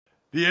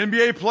The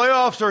NBA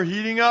playoffs are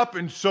heating up,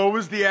 and so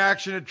is the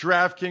action at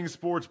DraftKings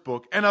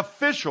Sportsbook, an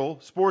official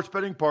sports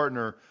betting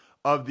partner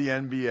of the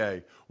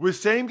NBA. With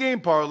same-game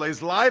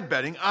parlays, live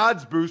betting,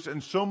 odds boosts,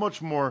 and so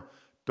much more,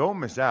 don't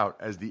miss out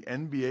as the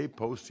NBA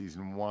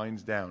postseason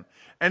winds down.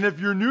 And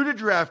if you're new to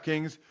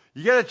DraftKings,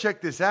 you got to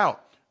check this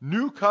out.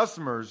 New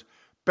customers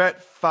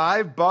bet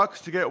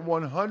 $5 to get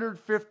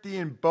 $150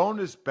 in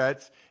bonus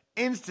bets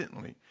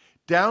instantly.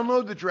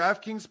 Download the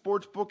DraftKings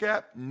Sportsbook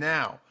app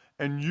now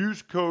and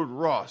use code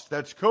Ross.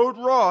 That's code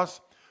Ross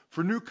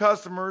for new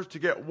customers to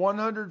get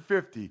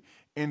 $150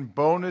 in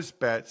bonus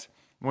bets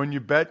when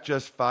you bet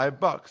just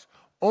 $5.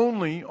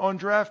 Only on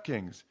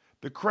DraftKings.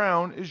 The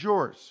crown is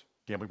yours.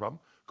 Gambling problem?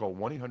 Call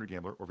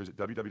 1-800-GAMBLER or visit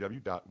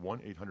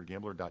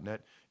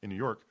www.1800gambler.net. In New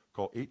York,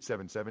 call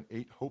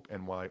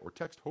 877-8-HOPE-NY or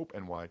text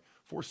HOPE-NY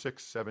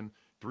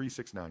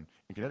 467-369.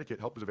 In Connecticut,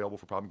 help is available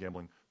for problem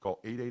gambling. Call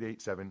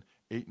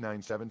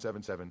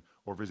 888-7-897-7777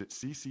 or visit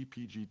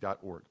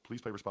ccpg.org. Please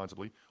play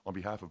responsibly on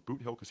behalf of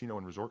Boot Hill Casino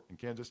and Resort in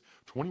Kansas.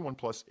 21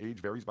 plus, age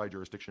varies by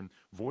jurisdiction.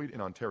 Void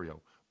in Ontario.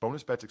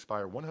 Bonus bets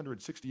expire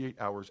 168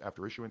 hours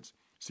after issuance.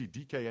 See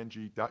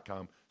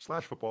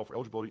dkng.com/football for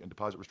eligibility and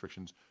deposit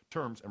restrictions,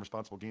 terms, and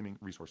responsible gaming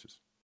resources.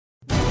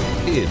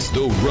 It's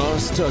the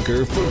Ross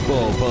Tucker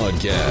Football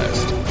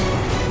Podcast.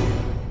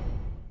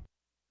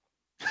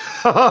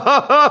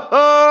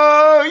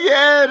 Oh,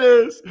 yeah, it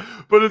is.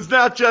 But it's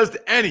not just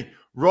any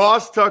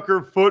Ross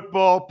Tucker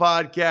Football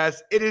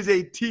Podcast. It is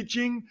a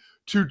teaching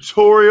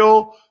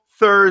tutorial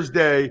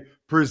Thursday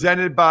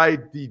presented by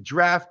the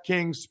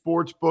DraftKings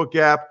Sportsbook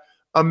app,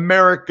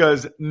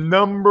 America's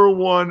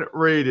 #1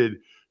 rated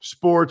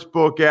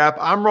sportsbook app.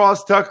 I'm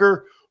Ross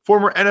Tucker,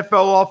 former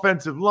NFL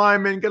offensive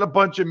lineman, got a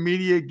bunch of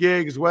media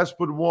gigs,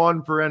 Westwood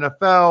One for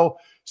NFL,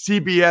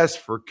 CBS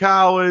for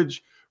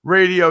college,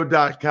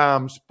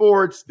 radio.com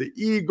sports, the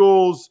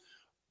Eagles,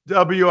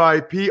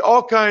 WIP,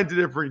 all kinds of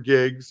different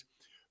gigs.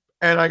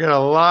 And I got a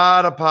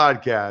lot of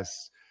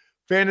podcasts.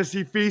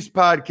 Fantasy Feast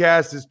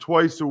podcast is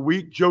twice a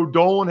week. Joe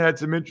Dolan had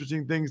some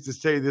interesting things to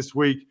say this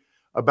week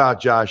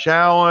about Josh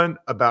Allen,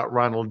 about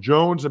Ronald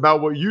Jones, about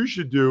what you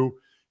should do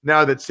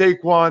now that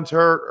Saquon's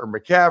hurt or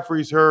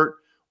McCaffrey's hurt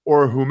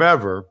or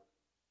whomever.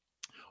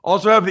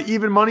 Also have the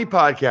Even Money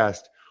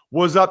podcast.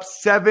 Was up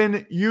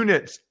 7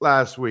 units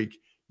last week.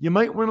 You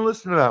might want to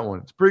listen to that one.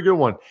 It's a pretty good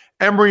one.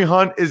 Emory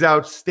Hunt is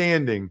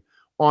outstanding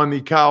on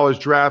the College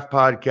Draft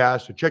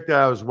podcast, so check that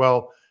out as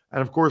well.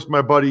 And, of course,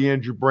 my buddy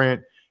Andrew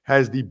Brandt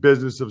has the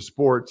Business of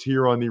Sports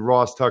here on the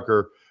Ross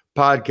Tucker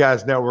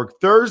Podcast Network.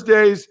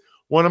 Thursdays,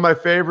 one of my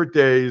favorite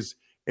days.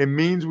 It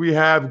means we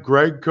have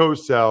Greg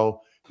Cosell,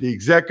 the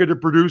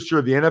executive producer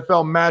of the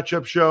NFL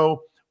Matchup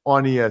Show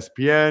on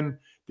ESPN,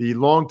 the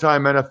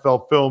longtime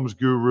NFL films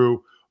guru.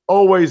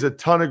 Always a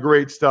ton of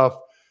great stuff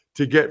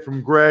to get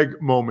from Greg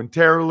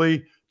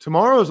momentarily.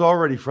 Tomorrow's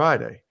already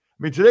Friday. I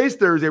mean, today's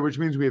Thursday, which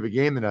means we have a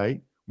game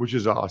tonight, which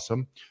is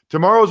awesome.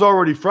 Tomorrow's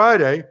already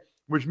Friday,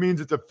 which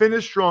means it's a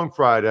Finish Strong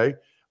Friday.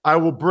 I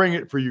will bring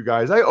it for you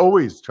guys. I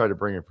always try to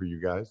bring it for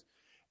you guys.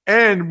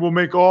 And we'll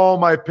make all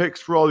my picks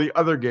for all the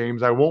other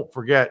games. I won't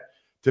forget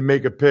to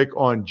make a pick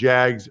on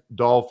Jags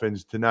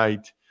Dolphins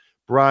tonight.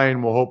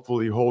 Brian will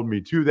hopefully hold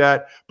me to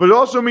that. But it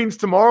also means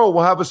tomorrow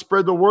we'll have a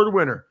Spread the Word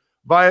winner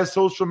via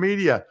social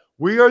media.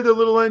 We are the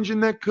little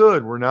engine that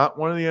could. We're not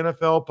one of the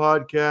NFL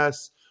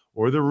podcasts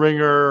or the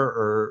Ringer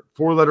or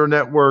Four Letter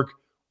Network.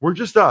 We're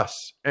just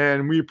us.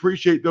 And we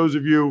appreciate those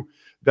of you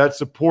that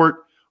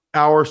support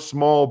our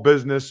small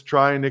business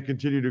trying to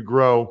continue to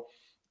grow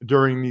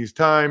during these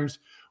times.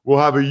 We'll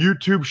have a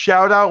YouTube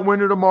shout-out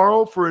winner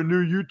tomorrow for a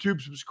new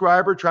YouTube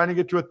subscriber, trying to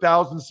get to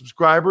 1,000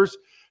 subscribers.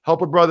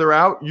 Help a brother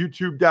out,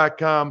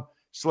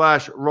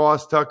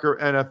 youtube.com/Ross Tucker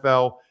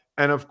NFL.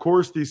 And, of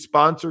course, the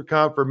sponsor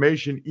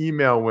confirmation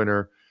email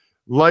winner,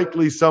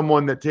 likely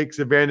someone that takes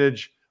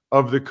advantage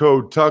of the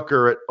code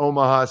Tucker at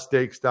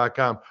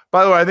omahasteaks.com.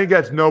 By the way, I think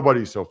that's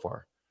nobody so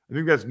far. I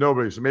think that's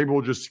nobody. So maybe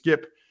we'll just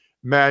skip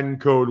Madden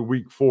code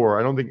week 4.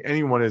 I don't think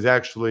anyone has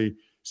actually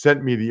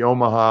sent me the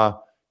Omaha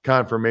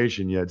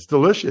confirmation yet. It's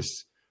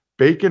delicious.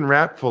 Bacon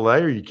wrapped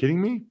filet. Are you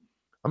kidding me?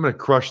 I'm going to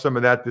crush some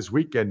of that this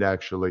weekend,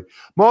 actually.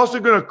 I'm also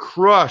going to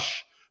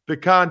crush the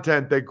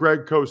content that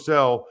Greg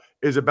Cosell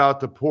is about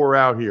to pour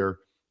out here.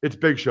 It's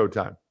Big Show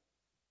time.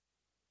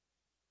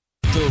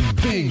 The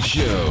Big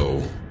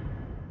Show.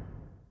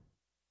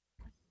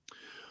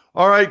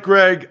 All right,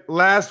 Greg,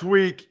 last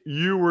week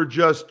you were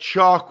just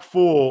chock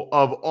full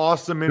of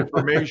awesome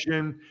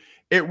information.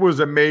 It was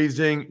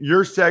amazing.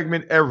 Your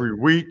segment every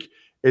week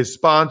is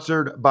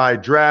sponsored by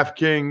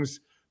DraftKings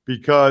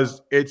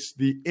because it's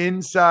the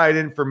inside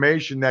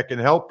information that can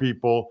help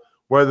people,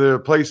 whether they're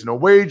placing a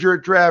wager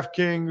at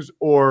DraftKings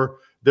or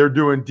they're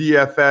doing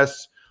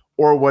DFS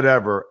or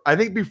whatever. I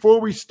think before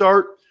we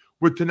start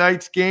with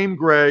tonight's game,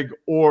 Greg,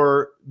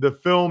 or the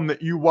film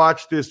that you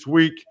watched this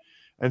week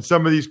and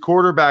some of these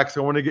quarterbacks I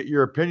want to get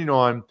your opinion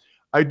on,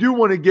 I do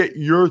want to get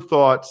your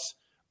thoughts.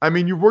 I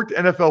mean, you've worked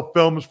NFL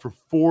films for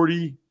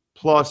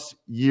 40-plus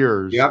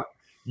years. Yep.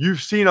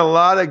 You've seen a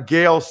lot of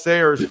Gale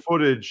Sayers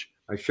footage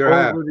I sure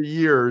have. over the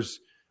years.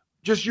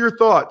 just your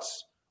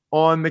thoughts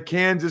on the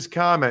Kansas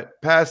Comet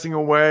passing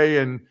away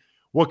and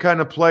what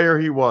kind of player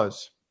he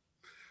was.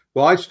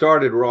 Well, I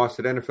started, Ross,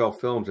 at NFL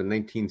Films in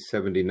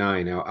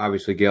 1979. Now,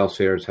 obviously, Gale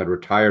Sayers had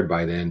retired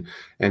by then,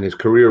 and his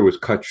career was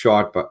cut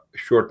short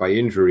by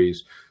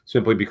injuries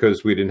simply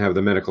because we didn't have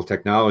the medical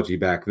technology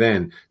back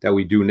then that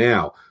we do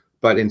now.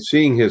 But in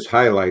seeing his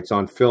highlights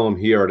on film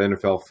here at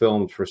NFL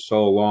Films for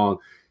so long,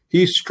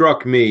 he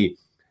struck me,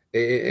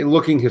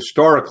 looking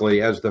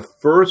historically, as the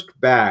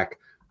first back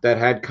that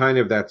had kind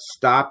of that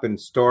stop and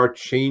start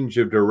change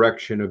of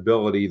direction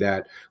ability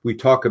that we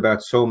talk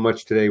about so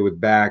much today with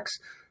backs.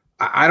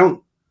 I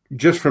don't,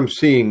 just from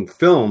seeing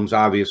films,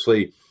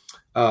 obviously,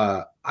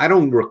 I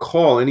don't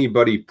recall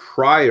anybody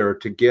prior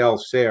to Gale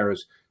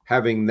Sayers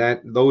having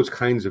those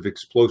kinds of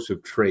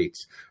explosive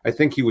traits. I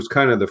think he was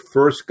kind of the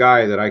first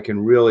guy that I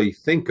can really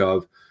think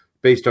of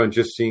based on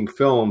just seeing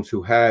films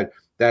who had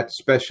that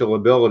special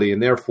ability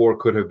and therefore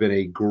could have been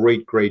a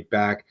great, great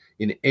back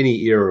in any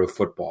era of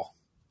football.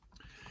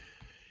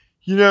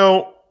 You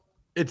know,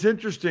 it's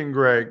interesting,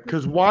 Greg,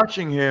 because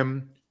watching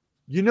him,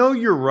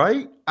 you're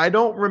right. I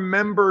don't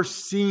remember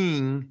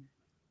seeing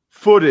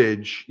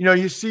footage.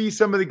 You see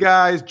some of the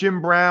guys,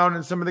 Jim Brown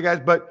and some of the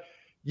guys, but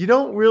you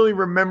don't really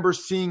remember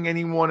seeing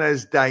anyone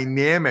as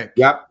dynamic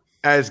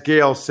as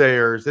Gale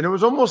Sayers. And it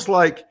was almost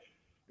like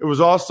it was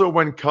also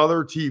when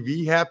color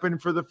TV happened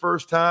for the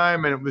first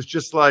time. And it was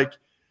just like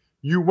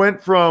you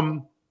went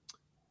from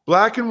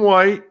black and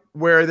white,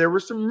 where there were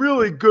some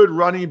really good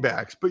running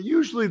backs, but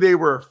usually they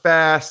were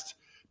fast,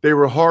 they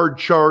were hard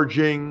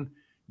charging.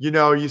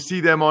 You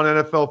see them on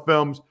NFL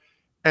Films,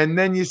 and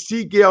then you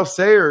see Gale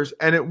Sayers,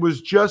 and it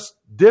was just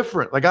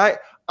different. Like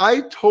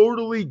I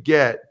totally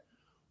get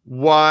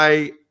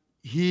why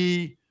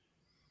he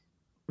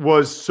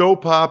was so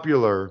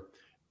popular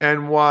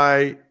and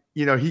why,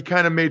 he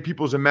kind of made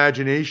people's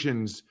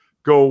imaginations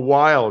go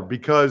wild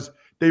because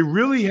they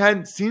really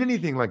hadn't seen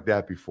anything like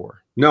that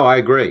before. No, I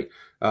agree.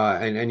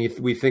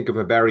 We think of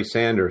a Barry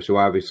Sanders who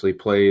obviously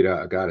played,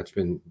 it's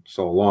been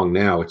so long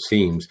now, it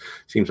seems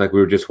like we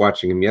were just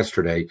watching him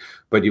yesterday.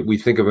 But we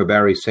think of a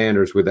Barry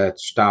Sanders with that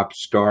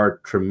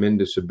stop-start,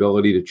 tremendous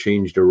ability to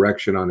change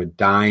direction on a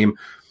dime.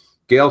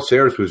 Gale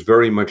Sayers was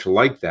very much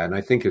like that. And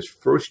I think his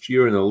first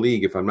year in the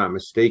league, if I'm not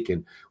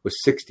mistaken,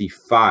 was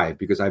 65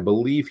 because I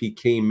believe he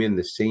came in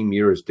the same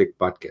year as Dick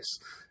Butkus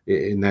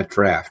in that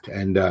draft.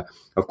 And,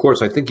 of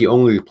course, I think he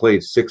only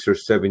played 6 or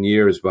 7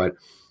 years, but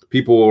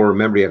people will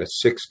remember he had a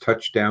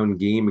 6-touchdown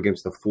game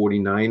against the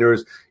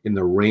 49ers in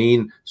the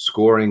rain,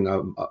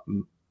 scoring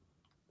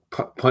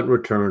punt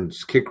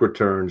returns, kick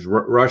returns,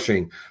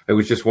 rushing. It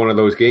was just one of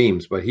those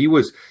games. But he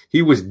was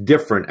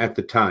different at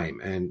the time.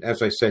 And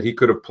as I said, he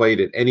could have played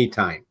at any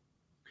time.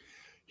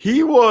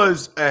 He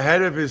was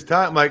ahead of his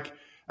time. Like,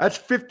 that's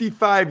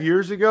 55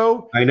 years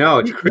ago. I know.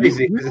 It's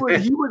crazy.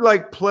 He would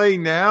like play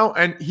now,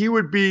 and they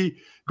would be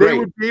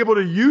able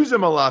to use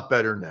him a lot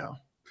better now.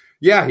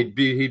 Yeah, he'd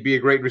be a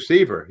great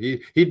receiver.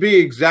 He'd be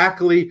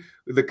exactly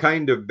the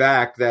kind of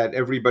back that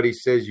everybody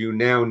says you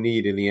now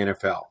need in the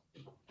NFL.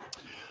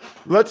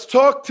 Let's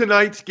talk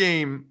tonight's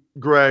game,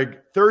 Greg.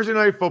 Thursday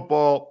Night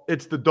Football.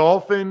 It's the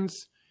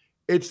Dolphins.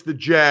 It's the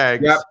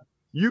Jags. Yep.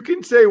 You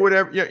can say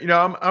whatever.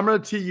 I'm going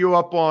to tee you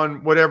up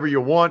on whatever you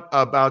want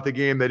about the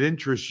game that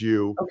interests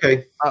you.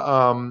 Okay.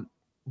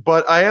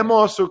 But I am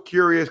also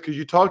curious because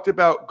you talked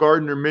about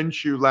Gardner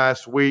Minshew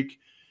last week.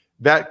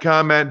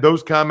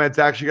 Those comments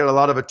actually got a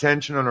lot of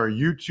attention on our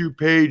YouTube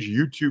page,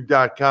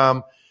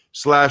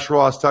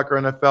 youtube.com/Ross Tucker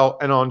NFL,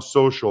 and on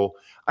social.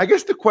 I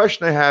guess the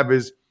question I have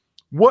is,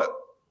 what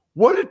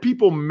did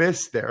people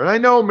miss there? And I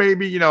know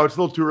maybe, it's a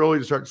little too early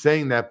to start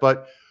saying that,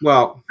 but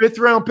fifth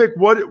round pick,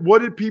 what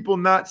did people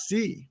not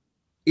see?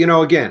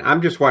 Again,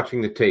 I'm just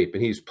watching the tape,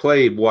 and he's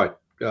played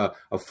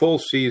a full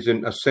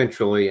season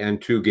essentially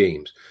and 2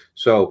 games.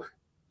 So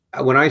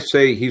when I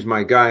say he's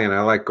my guy and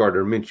I like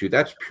Gardner Minshew,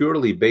 that's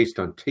purely based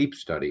on tape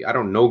study. I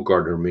don't know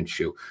Gardner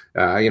Minshew.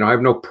 I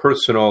have no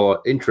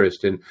personal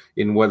interest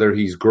in whether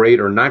he's great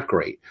or not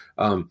great.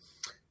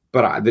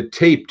 But the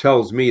tape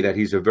tells me that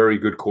he's a very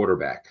good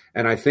quarterback.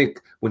 And I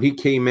think when he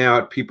came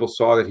out, people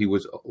saw that he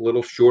was a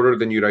little shorter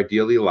than you'd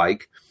ideally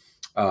like.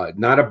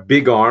 Not a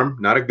big arm,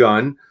 not a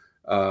gun.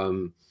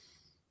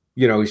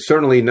 He's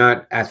certainly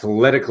not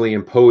athletically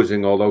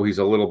imposing, although he's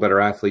a little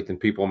better athlete than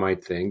people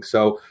might think.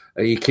 So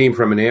he came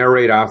from an air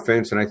raid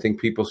offense, and I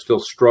think people still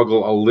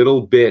struggle a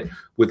little bit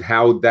with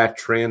how that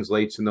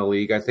translates in the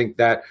league. I think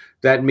that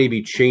may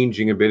be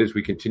changing a bit as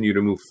we continue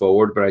to move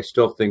forward, but I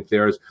still think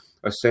there's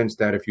a sense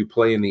that if you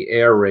play in the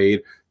air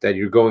raid, that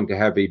you're going to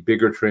have a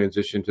bigger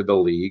transition to the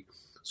league.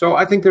 So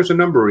I think there's a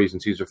number of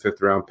reasons he's a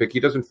 5th-round pick.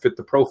 He doesn't fit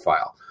the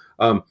profile.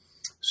 That's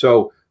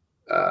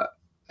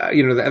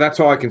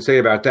all I can say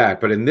about that.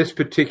 But in this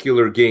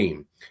particular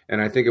game,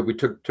 and I think if we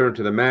turn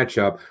to the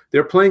matchup,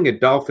 they're playing a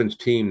Dolphins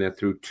team that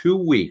through 2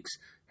 weeks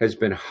has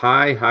been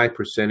high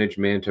percentage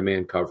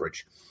man-to-man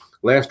coverage.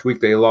 Last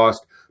week they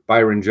lost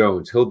Byron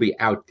Jones. He'll be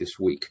out this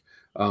week.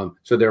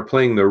 So they're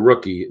playing the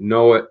rookie,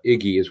 Noah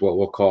Iggy is what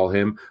we'll call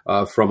him,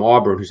 from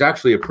Auburn, who's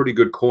actually a pretty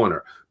good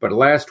corner. But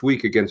last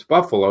week against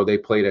Buffalo, they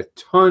played a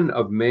ton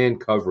of man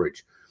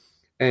coverage,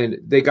 and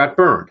they got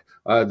burned.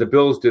 The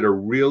Bills did a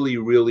really,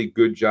 really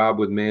good job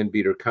with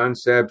man-beater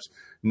concepts.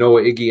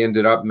 Noah Iggy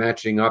ended up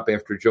matching up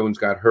after Jones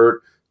got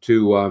hurt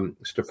to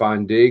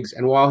Stephon Diggs.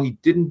 And while he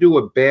didn't do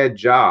a bad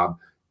job,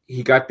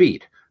 he got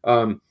beat.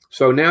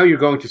 So now you're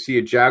going to see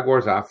a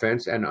Jaguars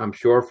offense, and I'm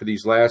sure for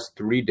these last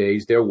 3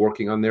 days they're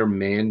working on their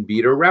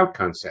man-beater route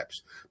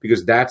concepts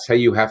because that's how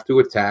you have to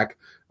attack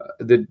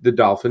the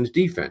Dolphins'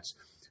 defense.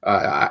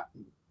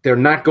 They're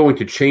not going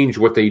to change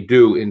what they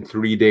do in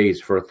 3 days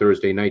for a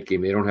Thursday night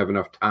game. They don't have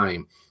enough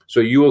time.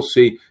 So you will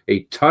see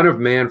a ton of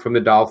man from the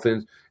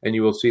Dolphins, and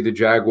you will see the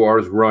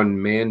Jaguars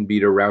run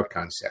man-beater route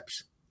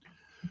concepts.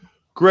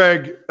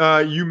 Greg,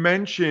 you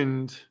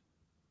mentioned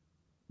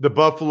the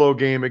Buffalo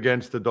game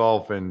against the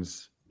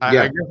Dolphins. I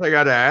guess I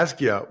got to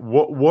ask you,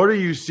 what are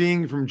you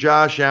seeing from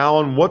Josh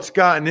Allen? What's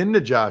gotten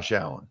into Josh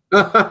Allen?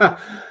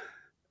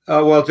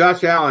 Well,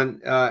 Josh Allen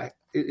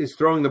is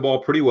throwing the ball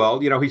pretty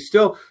well. You know,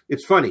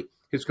 it's funny.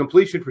 His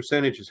completion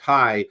percentage is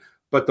high,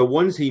 but the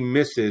ones he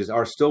misses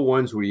are still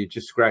ones where you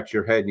just scratch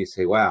your head and you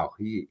say, wow,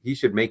 he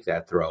should make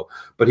that throw.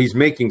 But he's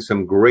making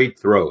some great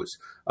throws.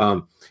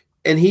 And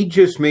he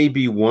just may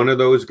be one of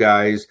those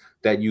guys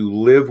that you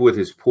live with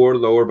his poor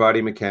lower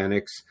body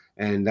mechanics,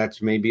 and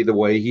that's maybe the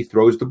way he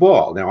throws the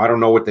ball. Now, I don't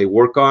know what they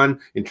work on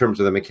in terms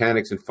of the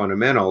mechanics and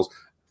fundamentals.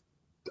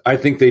 I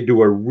think they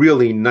do a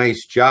really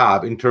nice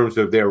job in terms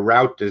of their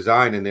route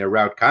design and their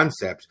route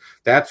concepts.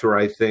 That's where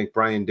I think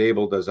Brian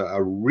Daboll does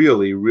a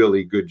really,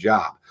 really good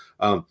job.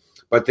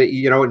 But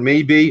it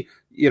may be,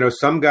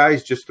 some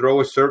guys just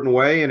throw a certain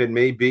way, and it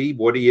may be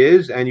what he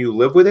is, and you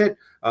live with it.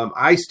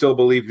 I still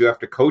believe you have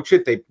to coach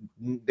it.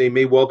 They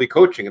may well be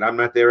coaching it. I'm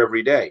not there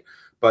every day.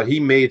 But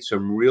he made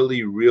some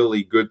really,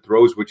 really good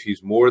throws, which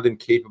he's more than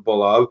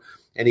capable of.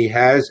 And he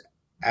has,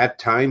 at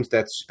times,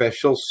 that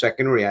special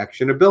second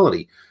reaction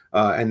ability.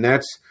 And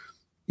that's,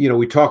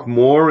 we talk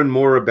more and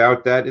more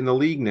about that in the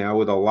league now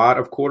with a lot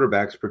of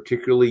quarterbacks,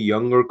 particularly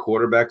younger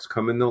quarterbacks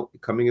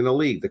coming in the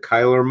league, the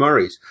Kyler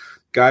Murrays,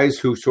 guys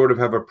who sort of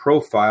have a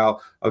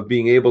profile of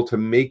being able to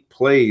make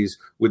plays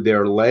with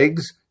their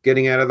legs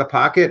getting out of the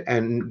pocket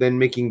and then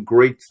making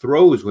great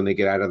throws when they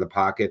get out of the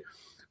pocket.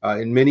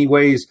 In many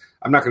ways,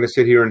 I'm not going to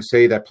sit here and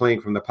say that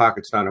playing from the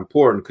pocket's not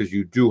important because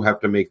you do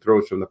have to make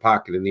throws from the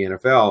pocket in the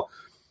NFL.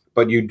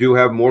 But you do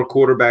have more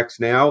quarterbacks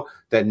now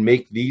that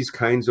make these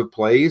kinds of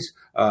plays,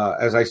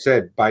 as I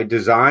said, by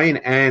design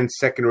and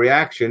second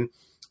reaction.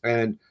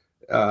 And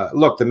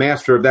look, the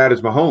master of that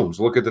is Mahomes.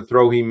 Look at the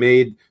throw he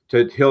made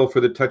to Hill for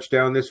the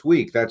touchdown this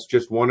week. That's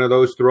just one of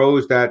those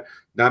throws that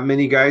not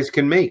many guys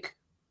can make.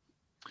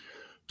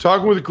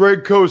 Talking with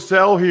Greg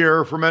Cosell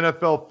here from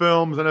NFL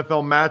Films,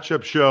 NFL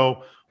Matchup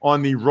Show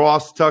on the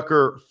Ross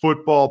Tucker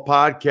Football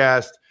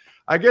Podcast.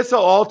 I guess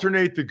I'll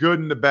alternate the good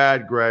and the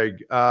bad,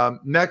 Greg.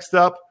 Next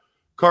up,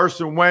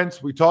 Carson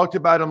Wentz. We talked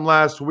about him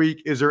last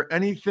week. Is there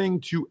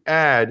anything to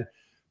add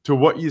to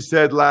what you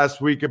said last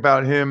week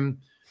about him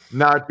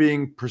not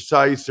being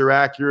precise or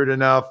accurate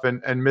enough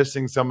and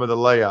missing some of the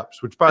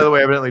layups, which, by the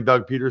way, evidently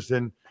Doug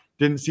Peterson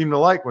didn't seem to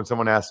like when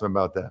someone asked him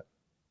about that?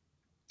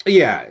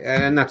 Yeah,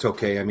 and that's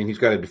okay. I mean, he's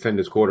got to defend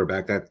his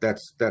quarterback.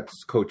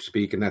 That's coach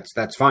speak, and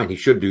that's fine. He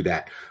should do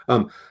that.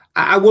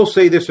 I will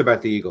say this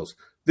about the Eagles.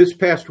 This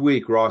past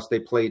week, Ross, they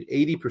played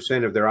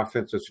 80% of their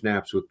offensive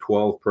snaps with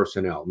 12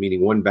 personnel,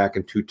 meaning one back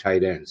and two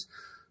tight ends.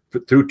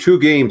 Through 2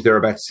 games, they're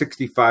about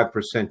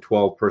 65%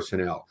 12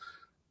 personnel.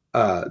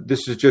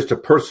 This is just a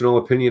personal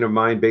opinion of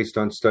mine based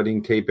on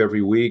studying tape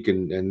every week,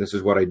 and this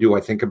is what I do. I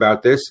think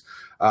about this.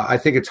 I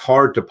think it's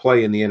hard to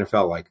play in the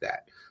NFL like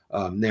that.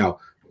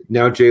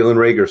 Now Jalen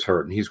Reagor's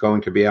hurt, and he's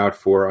going to be out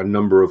for a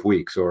number of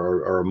weeks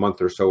or a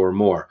month or so or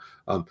more.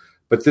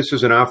 But this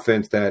is an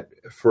offense that,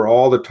 for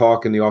all the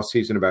talk in the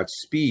offseason about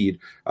speed,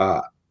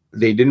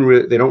 they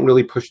don't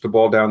really push the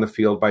ball down the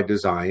field by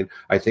design.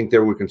 I think they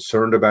were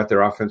concerned about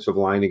their offensive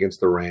line against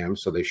the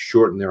Rams, so they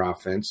shortened their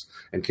offense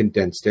and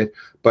condensed it.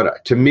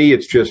 But to me,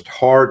 it's just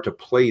hard to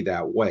play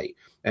that way.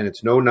 And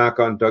it's no knock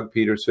on Doug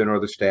Peterson or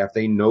the staff.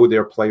 They know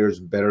their players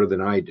better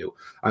than I do.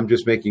 I'm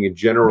just making a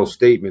general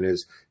statement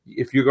is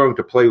if you're going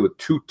to play with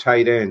 2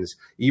 tight ends,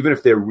 even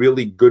if they're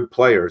really good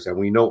players, and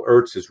we know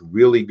Ertz is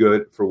really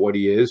good for what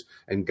he is,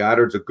 and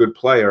Goddard's a good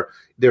player,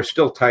 they're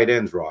still tight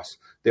ends, Ross.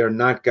 They're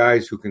not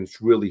guys who can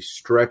really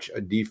stretch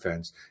a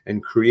defense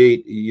and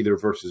create either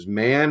versus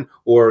man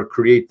or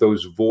create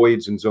those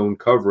voids in zone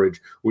coverage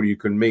where you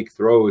can make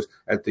throws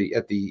at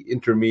the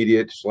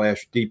intermediate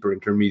 / deeper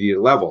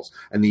intermediate levels.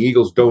 And the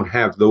Eagles don't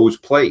have those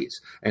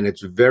plays. And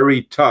it's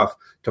very tough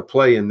to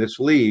play in this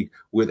league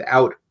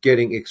without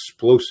getting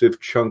explosive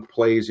chunk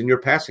plays in your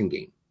passing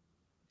game.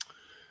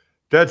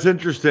 That's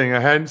interesting. I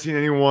hadn't seen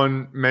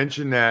anyone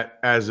mention that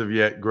as of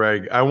yet,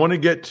 Greg. I want to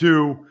get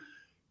to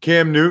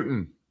Cam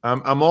Newton.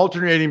 I'm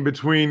alternating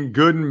between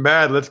good and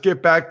bad. Let's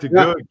get back to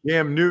good.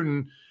 Cam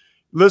Newton.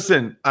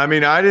 Listen, I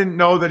mean, I didn't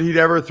know that he'd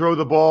ever throw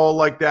the ball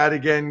like that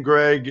again,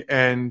 Greg.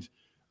 And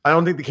I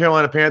don't think the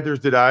Carolina Panthers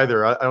did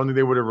either. I don't think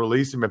they would have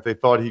released him if they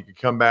thought he could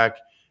come back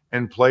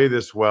and play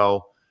this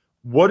well.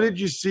 What did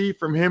you see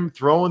from him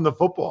throwing the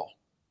football?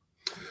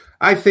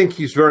 I think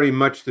he's very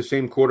much the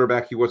same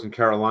quarterback he was in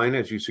Carolina,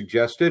 as you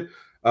suggested.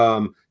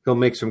 He'll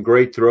make some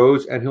great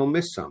throws, and he'll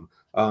miss some.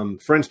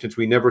 For instance,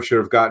 we never should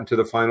have gotten to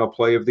the final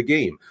play of the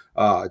game.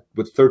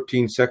 With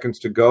 13 seconds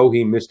to go,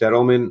 he missed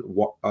Edelman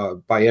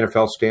by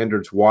NFL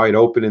standards wide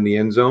open in the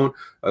end zone.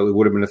 It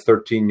would have been a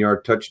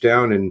 13-yard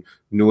touchdown, and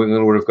New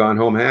England would have gone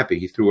home happy.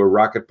 He threw a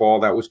rocket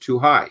ball that was too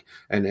high,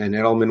 and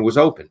Edelman was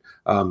open.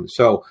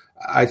 So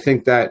I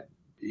think that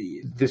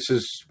this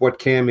is what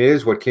Cam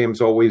is, what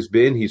Cam's always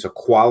been. He's a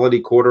quality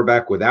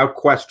quarterback without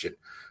question.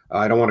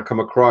 I don't want to come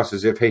across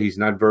as if, hey, he's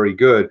not very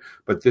good,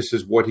 but this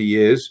is what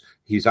he is.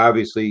 He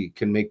obviously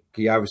can make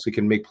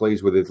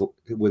plays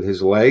with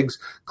his legs.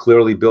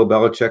 Clearly, Bill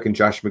Belichick and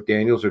Josh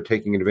McDaniels are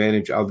taking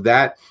advantage of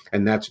that,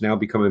 and that's now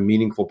become a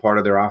meaningful part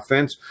of their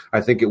offense.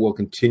 I think it will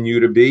continue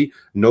to be.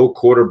 No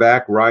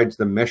quarterback rides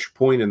the mesh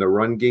point in the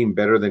run game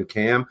better than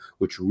Cam,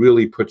 which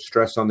really puts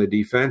stress on the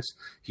defense.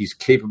 He's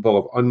capable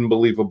of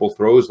unbelievable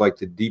throws, like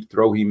the deep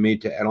throw he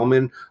made to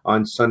Edelman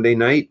on Sunday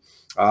night.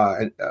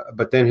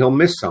 But then he'll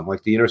miss some,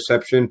 like the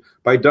interception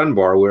by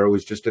Dunbar, where it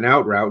was just an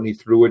out route and he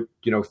threw it,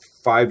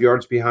 5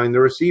 yards behind the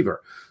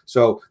receiver.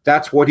 So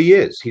that's what he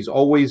is. He's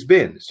always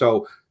been.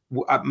 So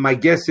my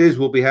guess is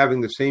we'll be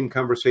having the same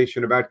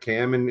conversation about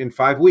Cam in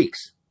 5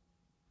 weeks.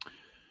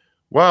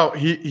 Well,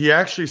 he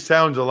actually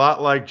sounds a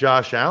lot like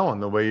Josh Allen,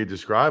 the way you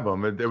describe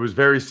him. It was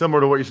very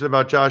similar to what you said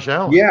about Josh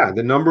Allen. Yeah,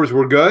 the numbers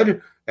were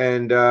good,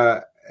 and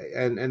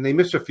they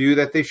missed a few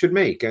that they should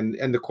make.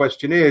 And the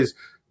question is,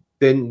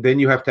 then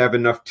you have to have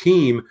enough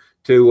team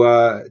to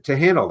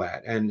handle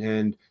that.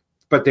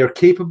 But they're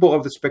capable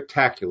of the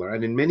spectacular.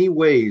 And in many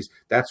ways,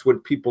 that's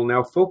what people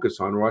now focus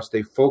on, Ross.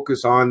 They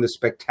focus on the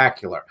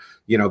spectacular,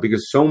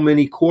 because so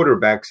many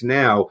quarterbacks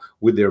now,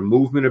 with their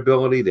movement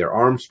ability, their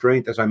arm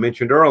strength, as I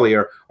mentioned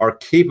earlier, are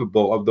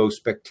capable of those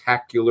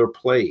spectacular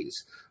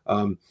plays.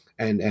 You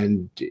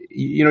can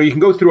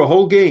go through a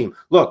whole game.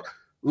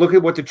 Look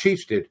at what the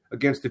Chiefs did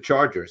against the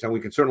Chargers, and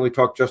we can certainly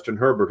talk Justin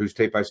Herbert, whose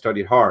tape I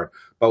studied hard.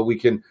 But we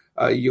can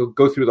you'll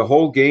go through the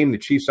whole game. The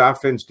Chiefs'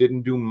 offense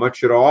didn't do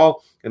much at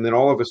all, and then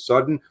all of a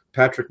sudden,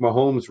 Patrick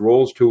Mahomes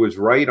rolls to his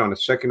right on a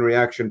second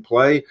reaction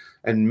play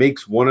and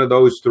makes one of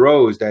those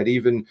throws that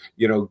even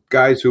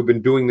guys who've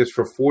been doing this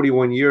for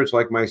 41 years,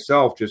 like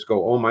myself, just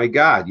go, "Oh my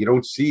God!" You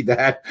don't see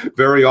that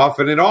very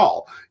often at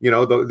all.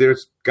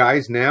 There's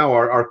guys now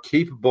are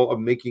capable of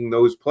making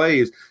those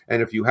plays,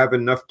 and if you have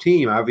enough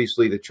team,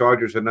 obviously the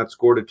Chargers have not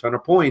scored a ton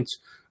of points,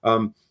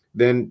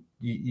 then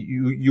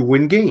you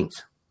win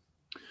games.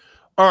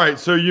 All right,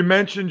 so you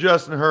mentioned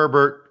Justin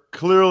Herbert,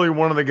 clearly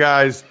one of the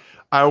guys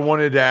I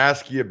wanted to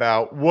ask you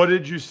about. What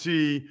did you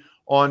see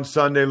on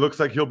Sunday? Looks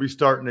like he'll be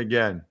starting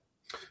again.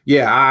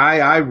 Yeah,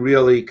 I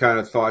really kind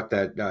of thought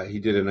that he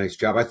did a nice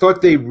job. I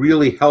thought they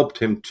really helped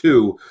him,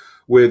 too,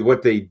 with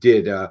what they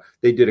did.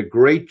 They did a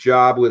great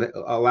job with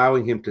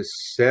allowing him to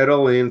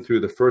settle in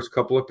through the first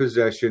couple of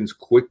possessions,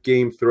 quick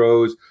game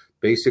throws,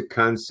 basic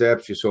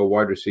concepts. You saw a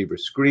wide receiver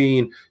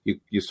screen.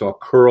 You saw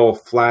curl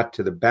flat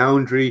to the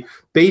boundary,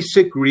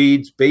 basic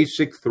reads,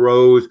 basic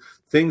throws,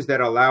 things that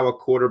allow a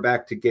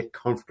quarterback to get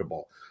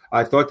comfortable.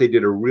 I thought they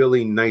did a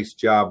really nice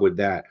job with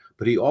that.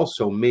 But he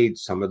also made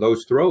some of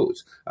those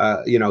throws.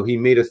 He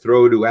made a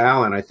throw to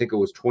Allen, I think it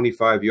was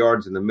 25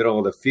 yards in the middle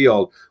of the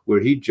field, where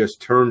he just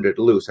turned it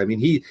loose. I mean,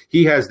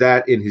 he has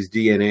that in his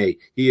DNA.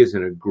 He is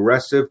an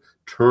aggressive,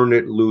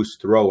 turn-it-loose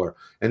thrower.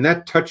 And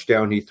that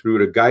touchdown he threw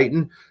to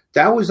Guyton,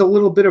 that was a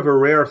little bit of a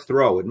rare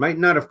throw. It might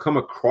not have come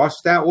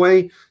across that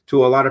way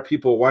to a lot of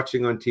people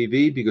watching on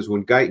TV, because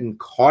when Guyton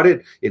caught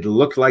it, it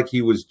looked like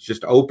he was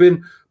just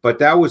open. But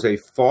that was a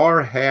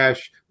far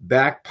hash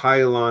back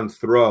pylon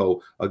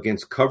throw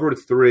against cover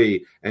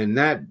 3, and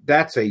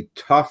that's a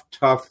tough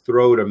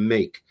throw to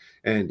make.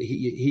 And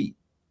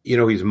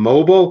he's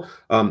mobile.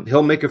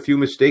 He'll make a few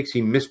mistakes.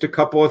 He missed a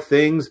couple of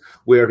things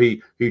where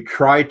he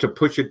tried to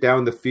push it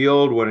down the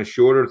field when a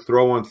shorter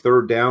throw on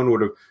third down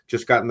would have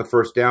just gotten the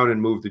first down and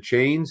moved the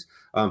chains.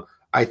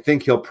 I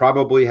think he'll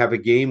probably have a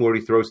game where he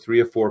throws 3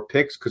 or 4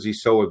 picks because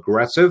he's so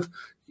aggressive,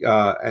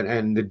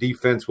 and the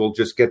defense will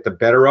just get the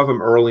better of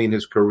him early in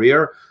his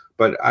career.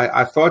 But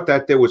I thought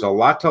that there was a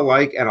lot to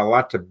like and a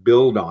lot to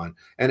build on.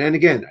 And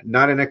again,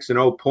 not an X and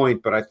O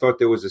point, but I thought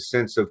there was a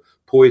sense of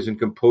poise and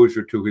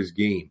composure to his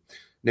game.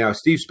 Now,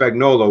 Steve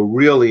Spagnuolo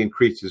really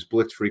increased his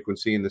blitz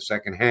frequency in the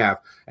second half,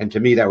 and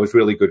to me, that was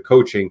really good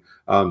coaching.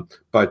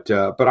 But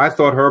I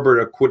thought Herbert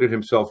acquitted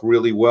himself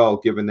really well,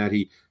 given that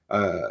he,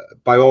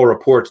 by all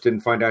reports,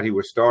 didn't find out he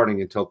was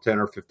starting until 10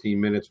 or 15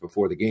 minutes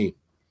before the game.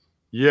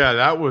 Yeah,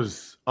 that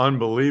was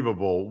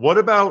unbelievable. What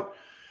about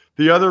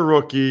the other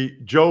rookie,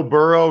 Joe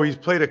Burrow? He's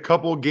played a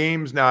couple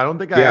games now. I don't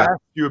think I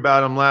asked you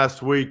about him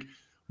last week.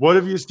 What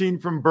have you seen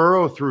from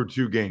Burrow through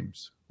 2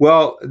 games?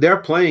 Well, they're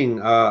playing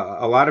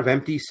a lot of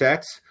empty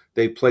sets.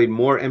 They played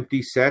more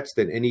empty sets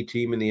than any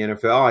team in the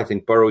NFL. I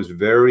think Burrow's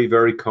very,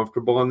 very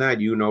comfortable on that.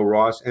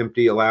 Ross,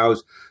 empty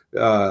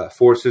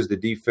forces the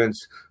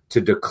defense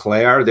to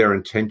declare their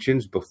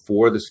intentions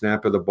before the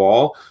snap of the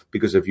ball,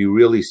 because if you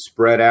really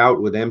spread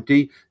out with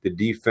empty, the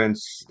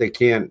defense, they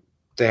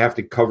have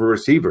to cover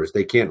receivers.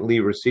 They can't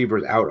leave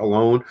receivers out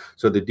alone,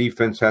 so the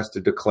defense has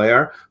to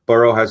declare.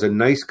 Burrow has a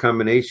nice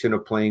combination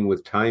of playing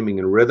with timing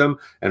and rhythm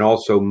and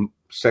also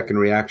second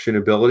reaction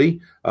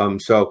ability.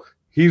 So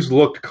he's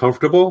looked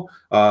comfortable.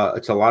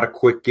 It's a lot of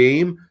quick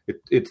game.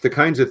 It's the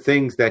kinds of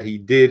things that he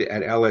did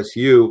at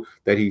LSU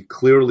that he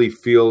clearly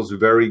feels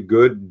very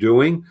good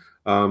doing.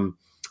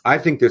 I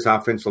think this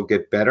offense will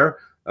get better.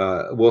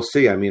 We'll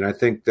see. I mean, I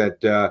think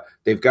that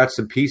they've got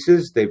some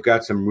pieces. They've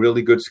got some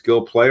really good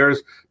skill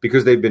players.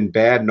 Because they've been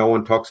bad, no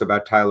one talks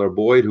about Tyler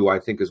Boyd, who I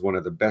think is one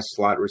of the best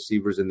slot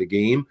receivers in the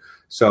game.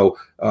 So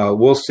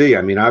we'll see.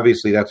 I mean,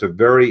 obviously, that's a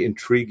very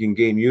intriguing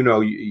game. You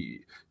know,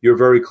 you're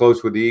very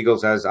close with the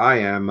Eagles, as I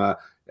am.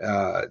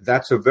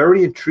 That's a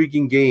very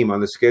intriguing game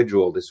on the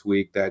schedule this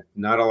week that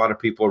not a lot of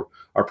people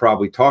are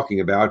probably talking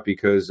about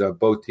because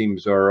both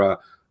teams are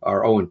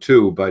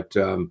 0-2. But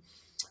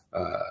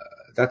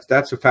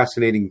that's a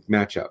fascinating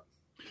matchup.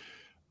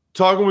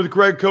 Talking with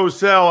Greg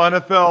Cosell,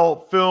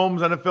 NFL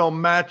Films, NFL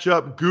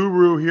matchup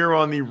guru here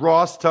on the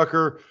Ross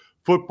Tucker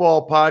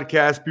Football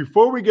Podcast.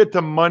 Before we get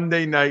to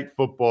Monday Night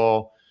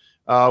Football,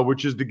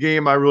 which is the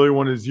game I really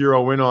want to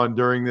zero in on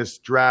during this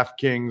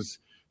DraftKings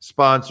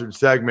sponsored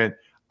segment,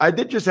 I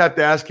did just have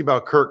to ask you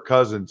about Kirk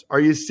Cousins. Are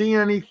you seeing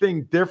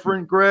anything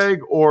different, Greg,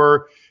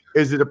 or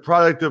is it a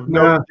product of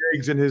no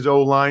Diggs and his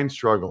O-line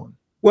struggling?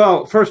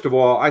 Well, first of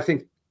all, I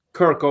think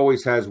Kirk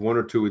always has one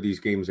or two of these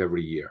games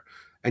every year.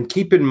 And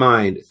keep in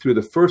mind, through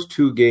the first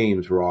two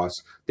games, Ross,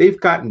 they've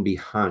gotten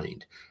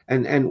behind.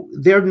 And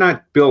they're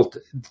not built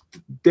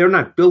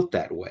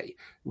that way.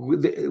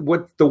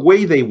 The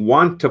way they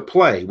want to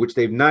play, which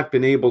they've not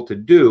been able to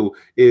do,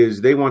 is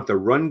they want the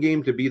run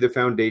game to be the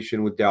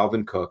foundation with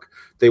Dalvin Cook.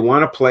 They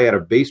want to play out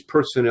of base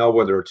personnel,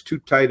 whether it's two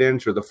tight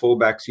ends or the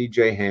fullback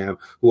C.J. Ham,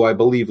 who I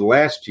believe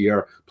last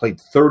year played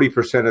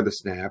 30% of the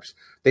snaps.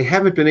 They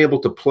haven't been able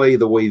to play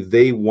the way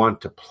they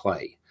want to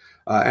play.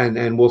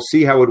 And we'll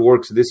see how it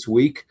works this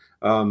week.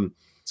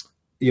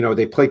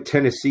 They play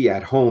Tennessee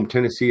at home.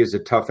 Tennessee is a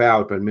tough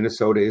out, but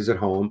Minnesota is at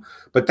home.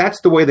 But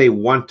that's the way they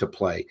want to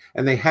play.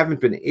 And they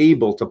haven't been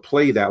able to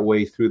play that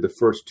way through the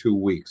first 2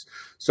 weeks.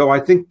 So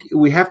I think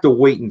we have to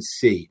wait and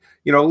see.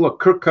 Look,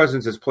 Kirk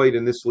Cousins has played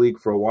in this league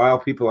for a while.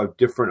 People have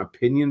different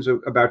opinions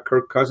about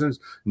Kirk Cousins.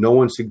 No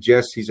one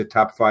suggests he's a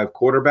top 5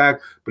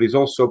 quarterback, but he's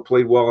also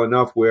played well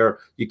enough where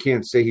you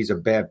can't say he's a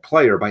bad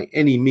player by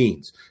any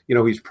means.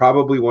 He's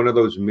probably one of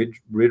those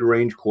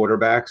mid-range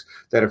quarterbacks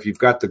that if you've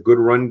got the good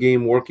run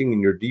game working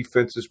and your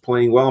defense is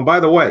playing well, and by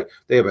the way,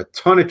 they have a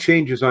ton of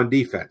changes on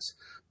defense,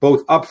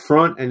 both up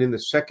front and in the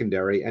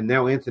secondary, and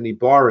now Anthony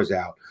Barr is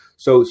out.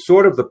 So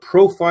sort of the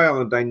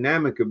profile and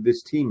dynamic of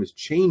this team is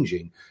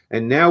changing,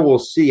 and now we'll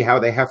see how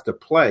they have to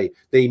play.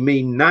 They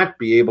may not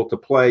be able to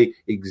play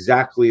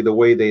exactly the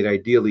way they'd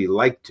ideally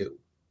like to.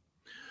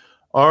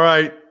 All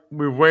right,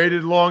 we've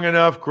waited long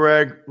enough,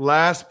 Greg.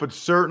 Last but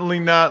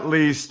certainly not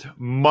least,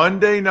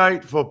 Monday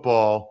Night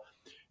Football.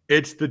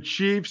 It's the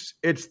Chiefs,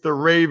 it's the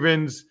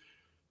Ravens.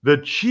 The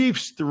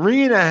Chiefs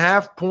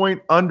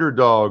 3.5-point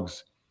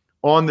underdogs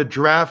on the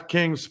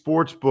DraftKings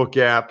Sportsbook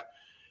app.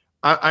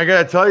 I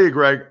got to tell you,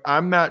 Greg,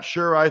 I'm not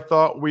sure I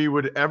thought we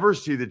would ever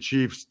see the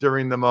Chiefs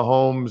during the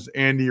Mahomes,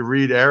 Andy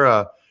Reid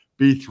era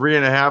be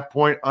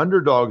 3.5-point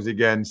underdogs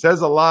again.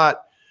 Says a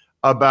lot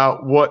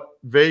about what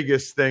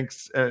Vegas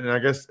thinks, and I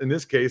guess in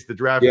this case, the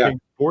DraftKings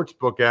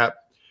Sportsbook app,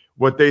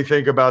 what they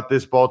think about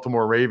this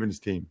Baltimore Ravens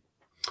team.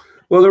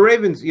 Well, the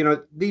Ravens,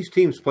 these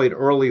teams played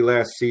early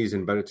last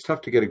season, but it's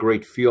tough to get a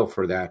great feel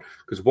for that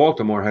because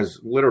Baltimore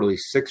has literally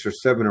 6 or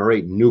 7 or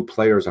 8 new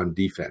players on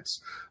defense.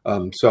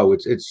 So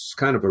it's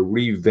kind of a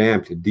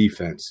revamped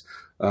defense.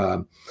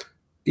 The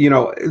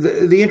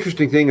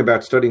interesting thing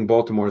about studying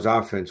Baltimore's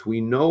offense, we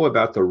know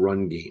about the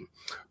run game.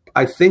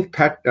 I think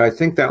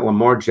that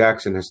Lamar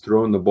Jackson has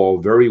thrown the ball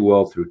very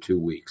well through 2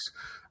 weeks.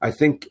 I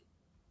think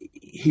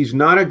he's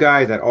not a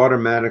guy that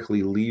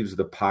automatically leaves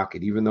the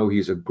pocket, even though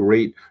he's a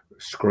great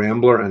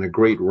scrambler and a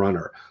great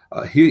runner.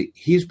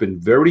 He's been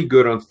very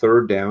good on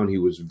third down. He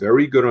was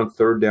very good on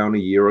third down a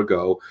year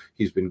ago.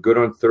 He's been good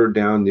on third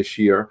down this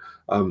year.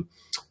 I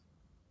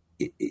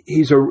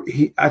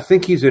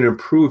think he's an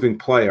improving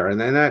player,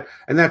 and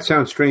that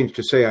sounds strange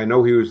to say. I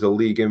know he was the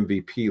league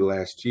MVP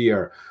last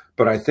year,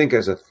 but I think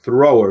as a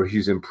thrower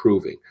he's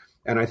improving,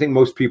 and I think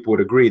most people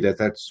would agree that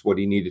that's what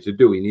he needed to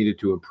do. He needed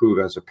to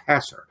improve as a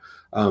passer,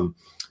 and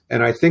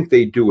I think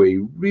they do a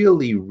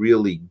really,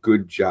 really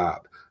good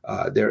job.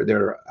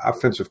 Their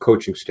offensive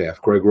coaching staff,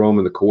 Greg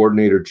Roman, the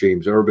coordinator,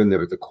 James Urban,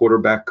 they're the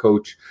quarterback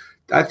coach.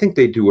 I think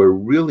they do a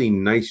really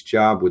nice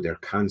job with their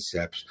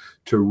concepts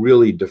to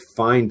really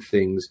define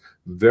things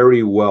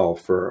very well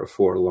for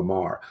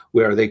Lamar,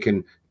 where they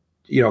can,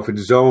 if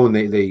it's zone,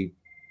 the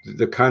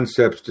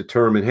concepts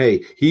determine,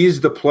 hey,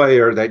 he's the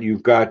player that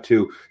you've got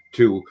to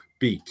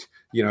beat.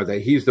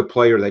 that he's the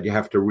player that you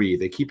have to read.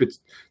 They keep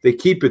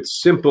it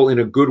simple in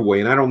a good way.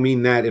 And I don't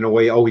mean that in a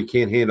way, he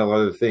can't handle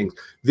other things.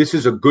 This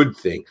is a good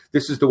thing.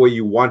 This is the way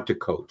you want to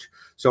coach.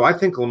 So I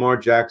think Lamar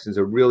Jackson's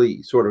a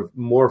really sort of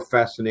more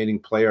fascinating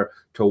player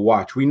to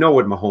watch. We know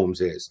what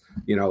Mahomes is,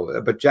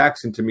 but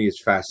Jackson to me is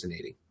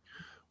fascinating.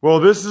 Well,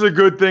 this is a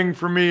good thing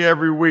for me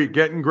every week,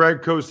 getting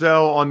Greg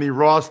Cosell on the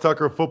Ross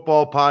Tucker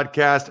Football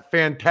Podcast.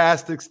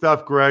 Fantastic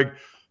stuff, Greg.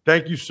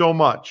 Thank you so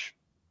much.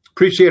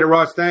 Appreciate it,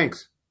 Ross.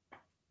 Thanks.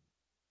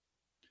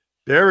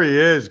 There he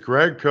is,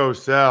 Greg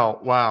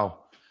Cosell. Wow.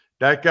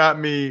 That got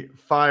me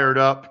fired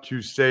up,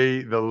 to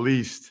say the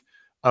least,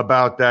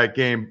 about that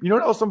game. You know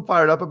what else I'm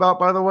fired up about,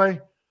 by the way?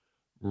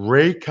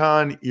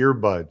 Raycon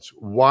earbuds,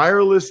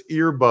 wireless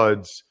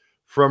earbuds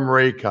from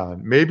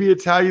Raycon. Maybe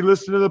it's how you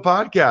listen to the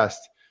podcast.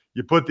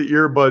 You put the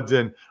earbuds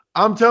in.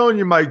 I'm telling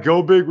you, my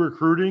Go Big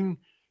Recruiting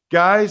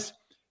guys,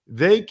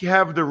 they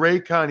have the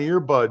Raycon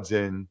earbuds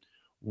in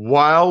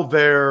while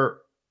they're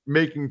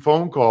making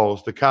phone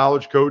calls to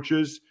college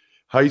coaches,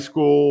 high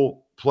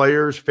school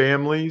players,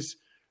 families.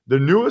 The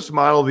newest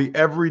model, the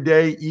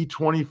Everyday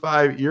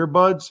E25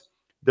 earbuds,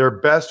 their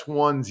best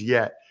ones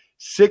yet.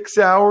 6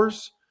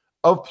 hours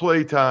of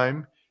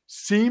playtime,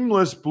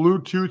 seamless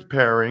Bluetooth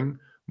pairing,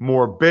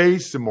 more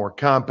bass, a more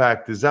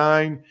compact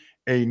design,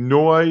 a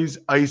noise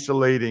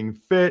isolating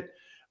fit.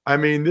 I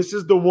mean, this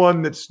is the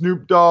one that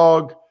Snoop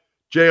Dogg,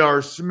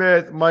 J.R.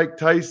 Smith, Mike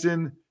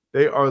Tyson,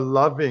 they are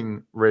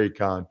loving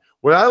Raycon.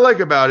 What I like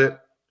about it,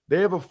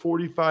 they have a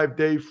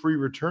 45-day free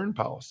return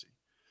policy.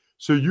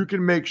 So you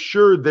can make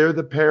sure they're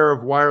the pair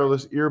of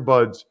wireless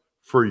earbuds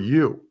for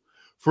you.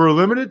 For a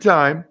limited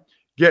time,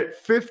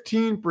 get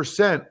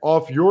 15%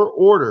 off your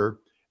order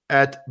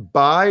at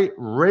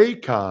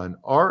buyraycon,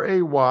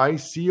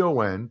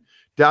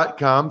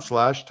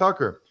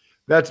 RAYCON.com/Tucker.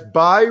 That's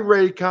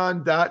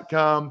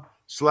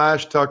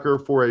buyraycon.com/Tucker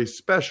for a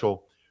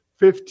special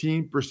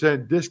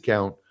 15%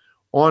 discount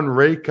on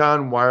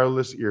Raycon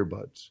wireless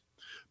earbuds.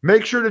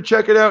 Make sure to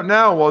check it out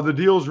now while the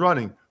deal's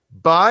running.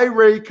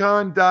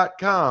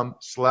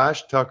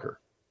 buyraycon.com/Tucker.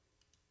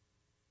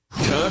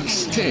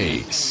 Tuck's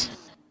Takes.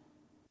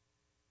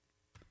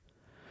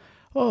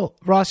 Well,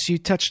 Ross, you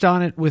touched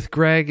on it with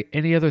Greg.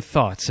 Any other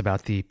thoughts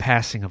about the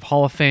passing of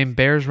Hall of Fame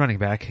Bears running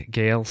back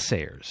Gale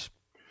Sayers?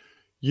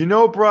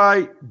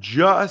 Bri,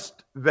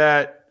 just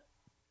that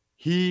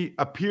he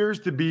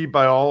appears to be,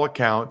 by all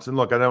accounts, and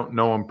look, I don't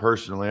know him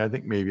personally. I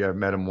think maybe I've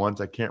met him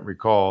once. I can't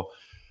recall.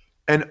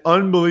 An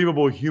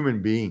unbelievable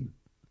human being.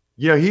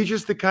 He's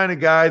just the kind of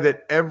guy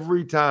that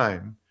every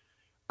time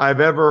I've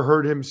ever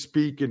heard him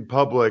speak in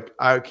public,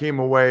 I came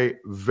away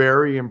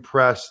very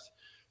impressed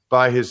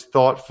by his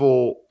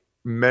thoughtful,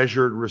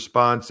 measured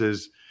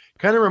responses.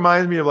 Kind of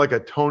reminds me of like a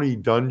Tony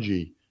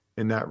Dungy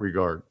in that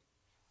regard.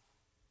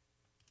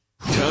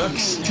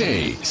 Tuck's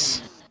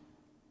Takes.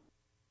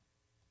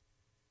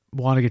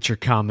 Want to get your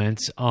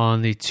comments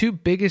on the two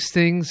biggest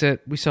things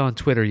that we saw on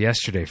Twitter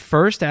yesterday.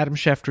 First, Adam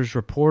Schefter's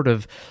report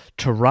of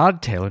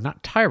Tyrod Taylor,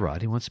 not Tyrod,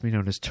 he wants to be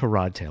known as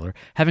Tyrod Taylor,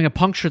 having a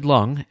punctured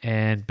lung,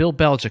 and Bill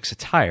Belichick's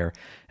attire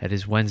at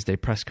his Wednesday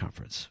press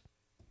conference.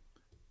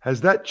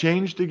 Has that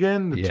changed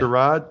again, the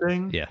Tyrod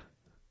thing? Yeah.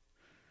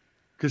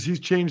 Because he's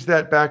changed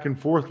that back and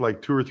forth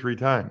like 2 or 3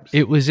 times.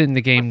 It was in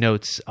the game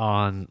notes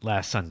on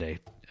last Sunday,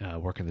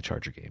 working the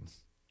Charger game.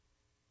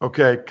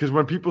 Okay, because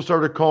when people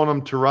started calling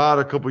him Tyrod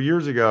a couple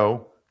years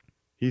ago,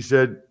 he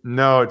said,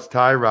 no, it's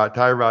Tyrod.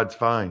 Tyrod's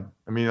fine.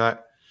 I mean, I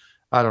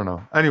don't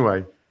know.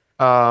 Anyway,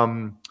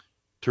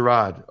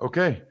 Tyrod.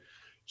 Okay.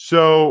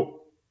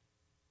 So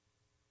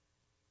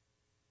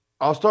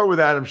I'll start with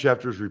Adam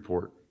Schefter's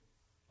report.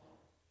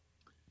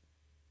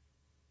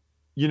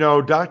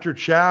 Dr.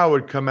 Chow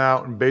had come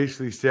out and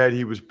basically said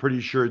he was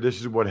pretty sure this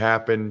is what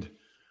happened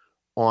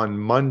on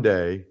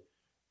Monday.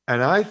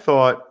 And I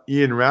thought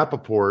Ian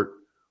Rappaport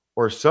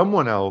or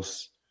someone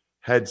else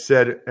had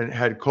said and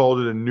had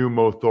called it a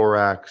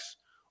pneumothorax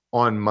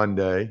on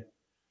Monday.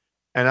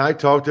 And I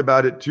talked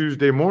about it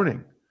Tuesday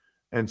morning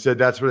and said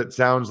that's what it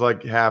sounds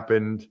like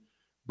happened,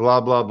 blah,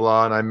 blah,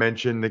 blah. And I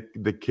mentioned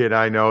the kid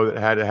I know that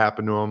had it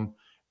happen to him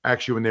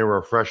actually when they were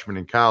a freshman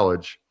in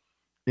college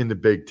in the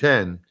Big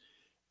Ten.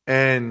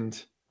 And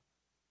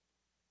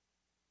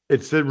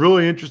it's a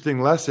really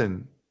interesting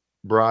lesson,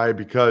 Bri,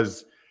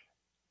 because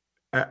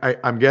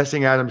I'm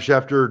guessing Adam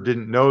Schefter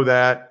didn't know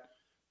that.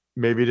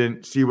 Maybe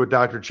didn't see what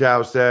Dr.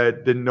 Chow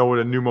said, didn't know what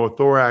a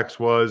pneumothorax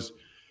was,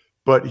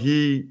 but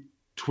he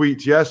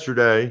tweets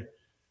yesterday,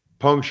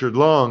 punctured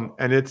lung,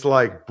 and it's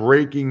like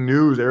breaking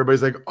news.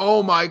 Everybody's like,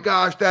 oh my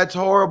gosh, that's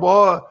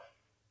horrible.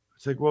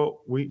 It's like, well,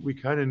 we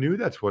kind of knew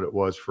that's what it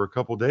was for a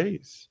couple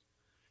days.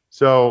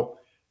 So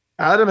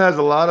Adam has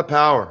a lot of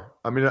power.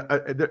 I mean,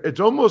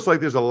 it's almost like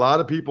there's a lot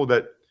of people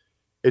that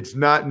it's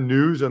not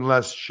news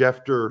unless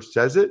Schefter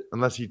says it,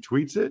 unless he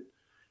tweets it.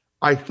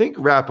 I think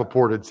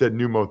Rappaport had said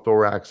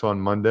pneumothorax on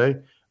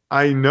Monday.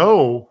 I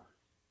know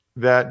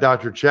that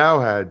Dr. Chow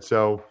had,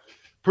 so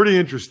pretty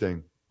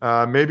interesting.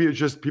 Maybe it's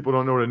just people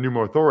don't know what a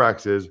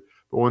pneumothorax is,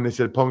 but when they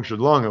said punctured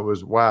lung, it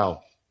was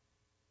wow.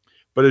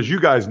 But as you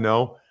guys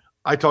know,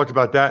 I talked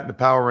about that in the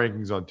power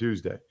rankings on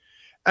Tuesday.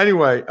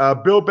 Anyway,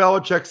 Bill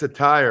Belichick's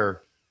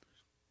attire,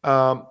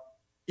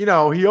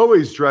 he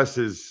always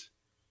dresses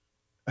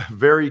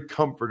very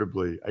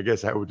comfortably, I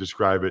guess I would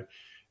describe it.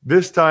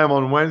 This time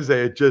on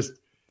Wednesday, it just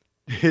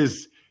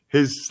his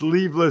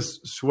sleeveless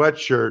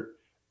sweatshirt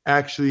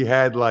actually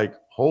had like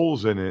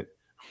holes in it.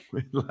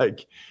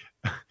 Like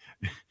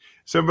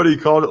somebody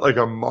called it like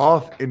a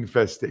moth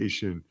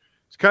infestation.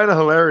 It's kind of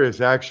hilarious,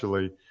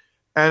 actually.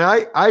 And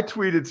I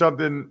tweeted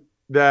something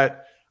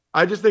that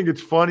I just think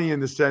it's funny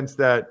in the sense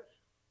that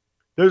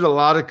there's a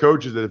lot of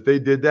coaches that if they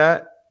did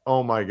that,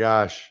 oh my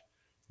gosh,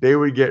 they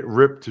would get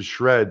ripped to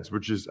shreds,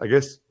 which is, I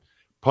guess,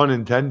 pun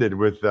intended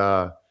with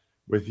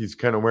he's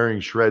kind of wearing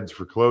shreds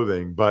for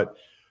clothing, but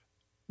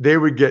they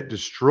would get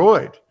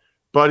destroyed.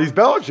 But he's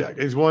Belichick.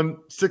 He's won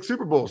 6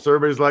 Super Bowls. So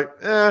everybody's like,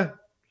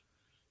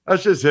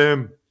 that's just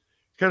him.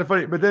 It's kind of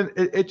funny. But then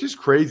it's just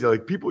crazy.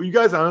 Like people, you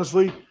guys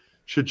honestly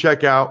should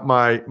check out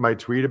my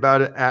tweet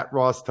about it at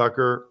Ross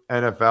Tucker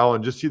NFL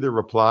and just see the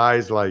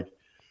replies. Like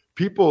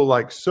people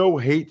like so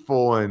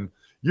hateful and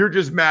you're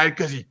just mad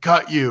because he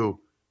cut you.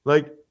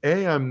 Like,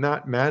 I'm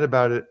not mad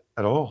about it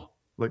at all.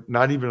 Like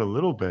not even a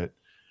little bit.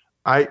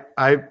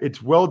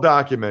 It's well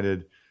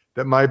documented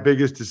that my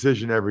biggest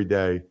decision every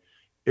day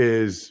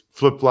is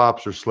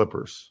flip-flops or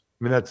slippers.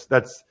 I mean,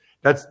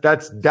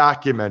 that's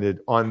documented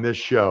on this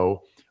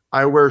show.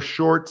 I wear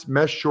shorts,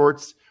 mesh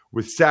shorts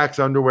with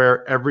Saks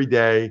underwear every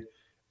day.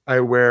 I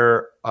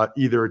wear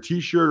either a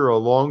t-shirt or a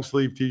long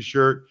sleeve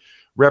t-shirt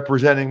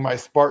representing my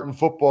Spartan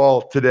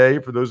football today.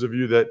 For those of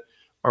you that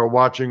are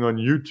watching on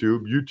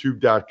YouTube,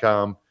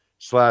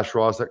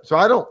 youtube.com/Ross.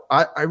 So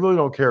I really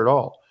don't care at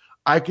all.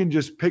 I can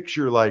just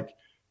picture like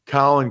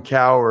Colin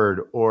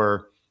Cowherd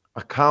or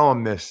a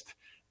columnist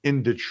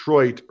in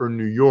Detroit or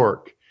New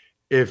York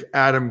if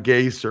Adam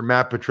Gase or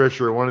Matt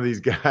Patricia or one of these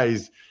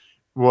guys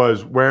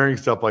was wearing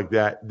stuff like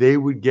that. They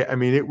would get,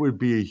 it would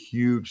be a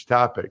huge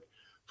topic.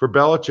 For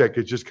Belichick,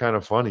 it's just kind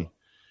of funny.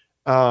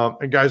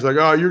 And guys are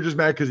like, oh, you're just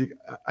mad because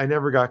I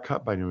never got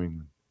cut by New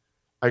England.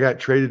 I got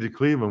traded to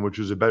Cleveland, which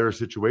was a better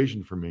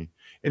situation for me.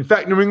 In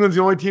fact, New England's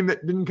the only team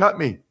that didn't cut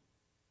me.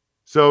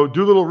 So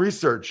do a little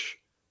research,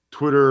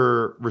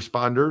 Twitter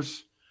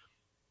responders.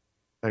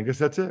 I guess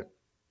that's it.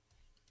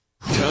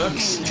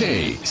 Tuck's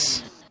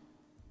Takes.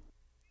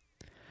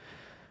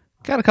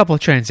 Got a couple of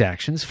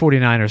transactions.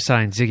 49ers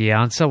signed Ziggy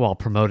Ansah while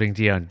promoting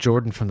Deion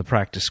Jordan from the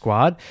practice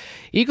squad.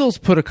 Eagles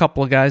put a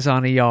couple of guys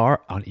on IR,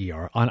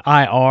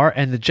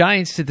 and the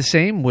Giants did the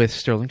same with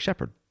Sterling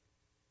Shepard.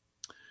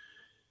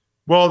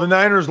 Well, the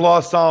Niners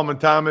lost Solomon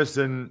Thomas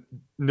and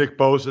Nick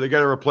Bosa. They got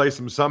to replace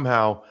them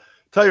somehow.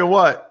 Tell you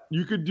what,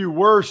 you could do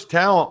worse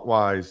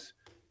talent-wise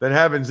than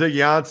having Ziggy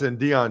Ansah and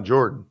Deion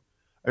Jordan.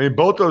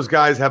 Both those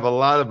guys have a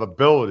lot of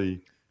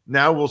ability.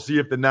 Now we'll see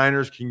if the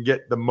Niners can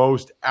get the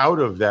most out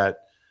of that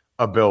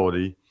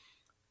ability.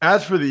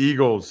 As for the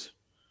Eagles,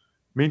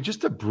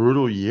 just a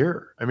brutal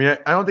year. I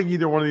don't think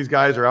either one of these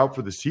guys are out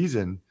for the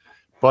season,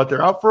 but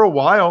they're out for a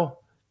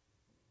while.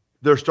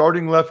 They're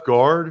starting left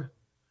guard,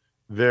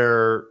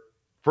 their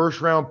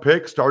first-round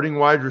pick, starting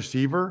wide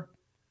receiver.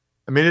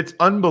 It's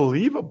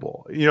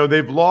unbelievable.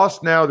 They've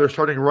lost now. They're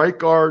starting right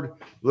guard,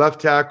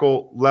 left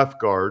tackle, left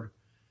guard.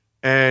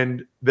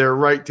 And their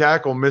right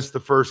tackle missed the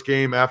first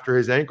game after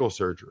his ankle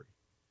surgery.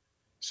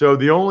 So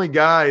the only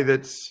guy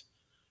that's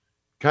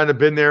kind of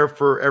been there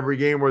for every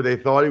game where they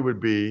thought he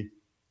would be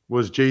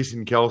was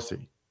Jason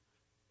Kelce.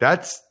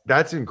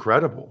 That's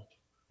incredible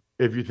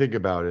if you think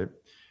about it.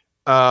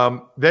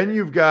 Then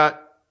you've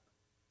got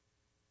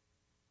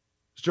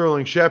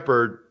Sterling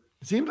Shepard.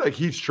 It seems like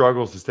he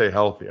struggles to stay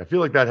healthy. I feel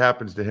like that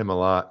happens to him a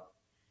lot.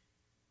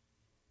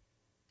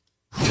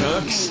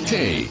 Tuck's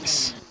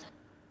Takes.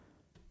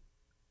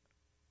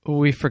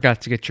 We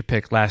forgot to get your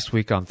pick last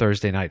week on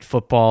Thursday Night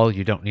Football.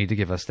 You don't need to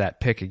give us that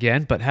pick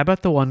again, but how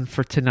about the one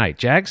for tonight?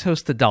 Jags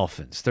host the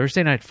Dolphins.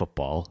 Thursday Night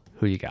Football.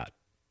 Who you got?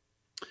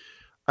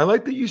 I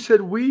like that you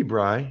said we,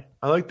 Bri.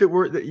 I like that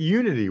we're the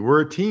unity.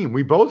 We're a team.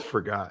 We both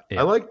forgot. Yeah.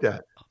 I like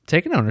that.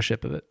 Taking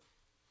ownership of it.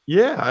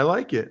 Yeah, I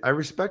like it. I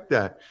respect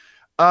that.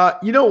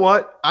 You know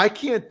what? I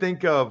can't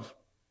think of,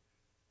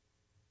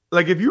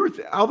 like, if you were,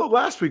 although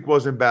last week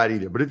wasn't bad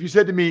either, but if you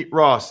said to me,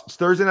 Ross, it's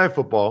Thursday Night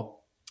Football,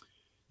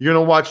 you're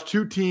going to watch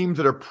two teams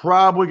that are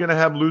probably going to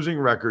have losing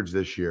records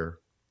this year.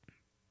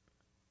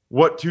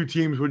 What two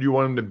teams would you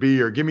want them to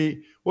be? Or give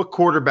me, what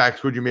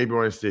quarterbacks would you maybe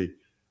want to see? I'm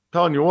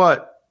telling you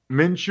what,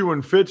 Minshew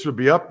and Fitz would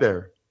be up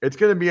there. It's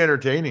going to be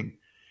entertaining.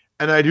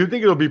 And I do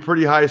think it'll be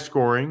pretty high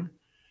scoring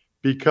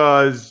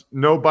because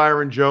no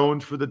Byron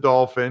Jones for the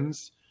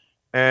Dolphins.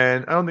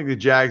 And I don't think the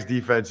Jags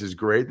defense is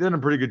great. They've done a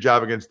pretty good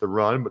job against the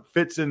run, but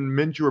Fitz and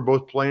Minshew are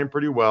both playing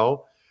pretty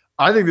well.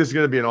 I think this is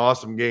going to be an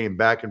awesome game,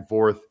 back and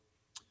forth.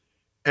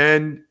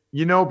 And,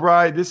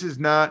 Bri, this is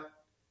not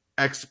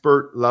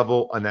expert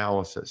level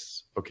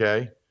analysis,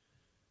 okay?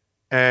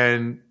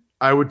 And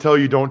I would tell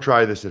you, don't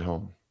try this at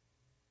home.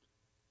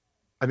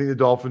 I think the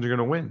Dolphins are going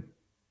to win.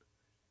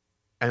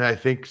 And I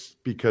think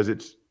because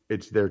it's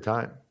their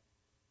time.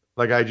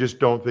 Like, I just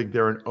don't think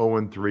they're an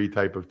 0-3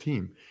 type of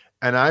team.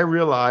 And I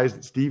realized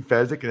that Steve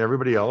Fezzik and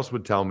everybody else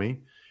would tell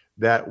me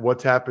that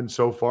what's happened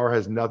so far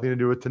has nothing to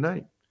do with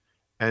tonight.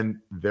 And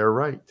they're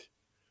right.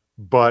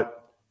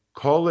 But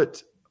call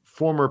it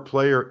former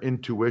player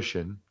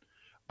intuition.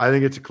 I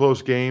think it's a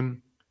close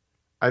game.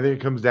 I think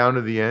it comes down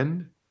to the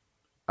end.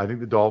 I think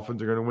the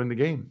Dolphins are going to win the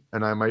game.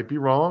 And I might be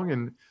wrong.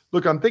 And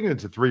look, I'm thinking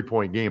it's a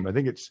 3-point game. I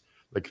think it's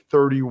like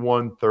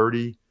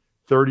 31-30,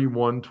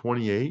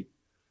 31-28.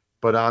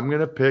 But I'm going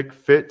to pick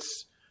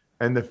Fitz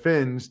and the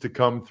Finns to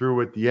come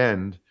through at the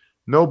end.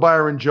 No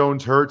Byron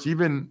Jones hurts.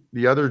 Even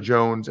the other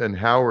Jones and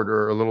Howard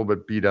are a little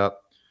bit beat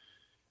up.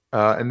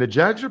 And the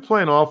Jags are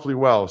playing awfully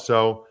well.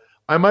 So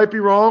I might be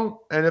wrong.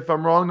 And if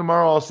I'm wrong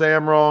tomorrow, I'll say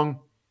I'm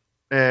wrong.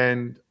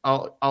 And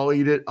I'll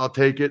eat it. I'll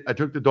take it. I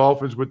took the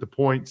Dolphins with the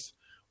points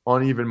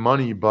on even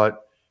money.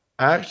 But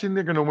I actually think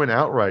they're going to win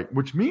outright,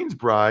 which means,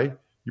 Bri,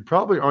 you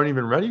probably aren't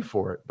even ready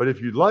for it. But if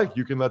you'd like,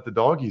 you can let the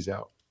doggies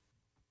out.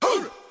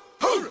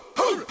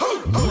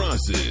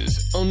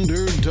 Ross's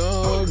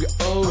Underdog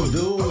of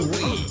the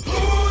Week.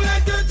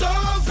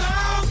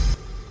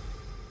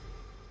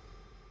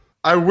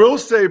 I will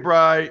say,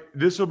 Bri,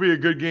 this will be a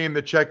good game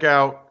to check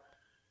out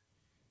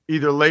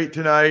either late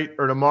tonight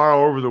or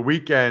tomorrow over the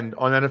weekend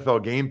on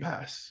NFL Game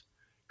Pass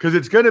because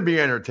it's going to be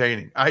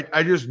entertaining.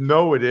 I just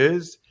know it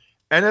is.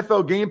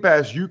 NFL Game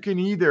Pass, you can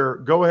either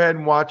go ahead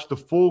and watch the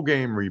full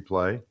game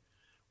replay,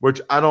 which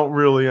I don't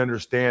really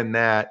understand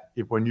that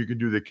when you can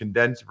do the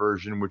condensed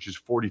version, which is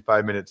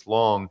 45 minutes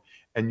long,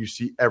 and you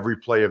see every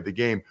play of the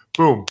game.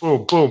 Boom,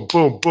 boom, boom,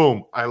 boom,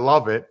 boom. I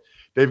love it.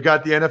 They've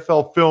got the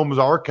NFL Films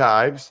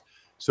archives,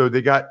 so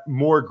they got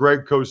more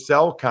Greg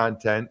Cosell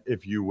content,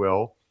 if you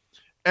will,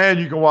 and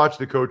you can watch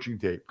the coaching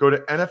tape. Go to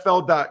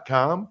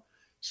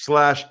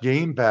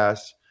NFL.com/Game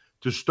Pass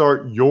to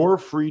start your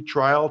free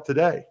trial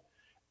today.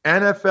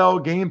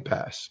 NFL Game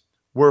Pass,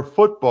 where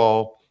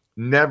football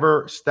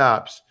never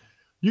stops.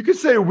 You could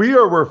say we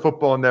are where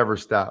football never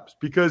stops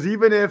because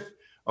even if,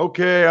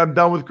 okay, I'm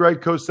done with Greg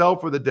Cosell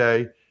for the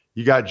day,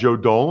 you got Joe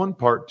Dolan,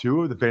 part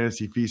 2 of the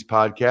Fantasy Feast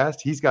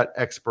podcast. He's got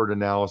expert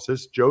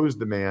analysis. Joe's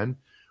the man.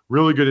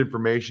 Really good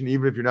information,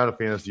 even if you're not a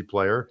fantasy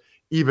player.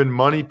 Even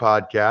Money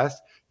podcast.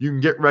 You can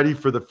get ready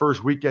for the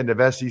first weekend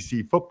of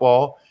SEC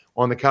football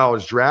on the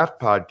College Draft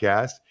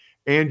podcast.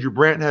 Andrew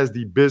Brandt has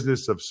the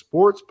Business of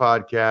Sports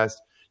podcast.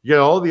 You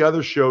got all the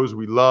other shows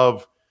we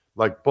love,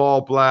 like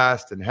Ball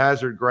Blast and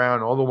Hazard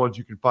Ground, all the ones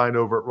you can find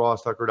over at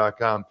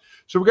rosstucker.com.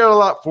 So we got a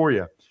lot for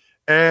you.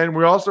 And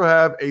we also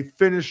have a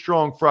Finish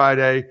Strong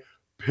Friday,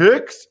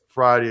 Picks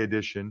Friday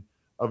edition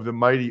of the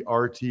mighty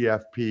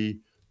RTFP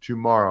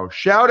tomorrow.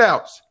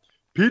 Shout-outs,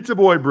 Pizza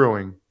Boy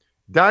Brewing,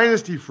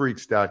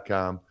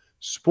 DynastyFreaks.com,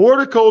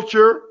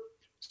 Sporticulture,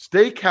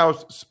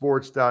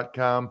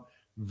 SteakhouseSports.com,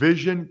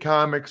 Vision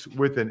Comics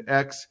with an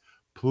X.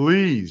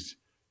 Please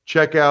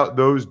check out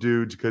those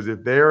dudes because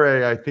if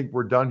they're I think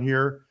we're done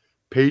here,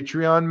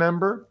 Patreon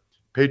member,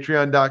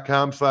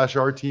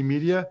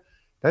 patreon.com/RTmedia,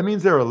 that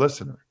means they're a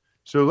listener.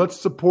 So let's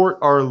support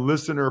our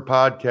listener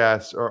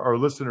podcasts, or our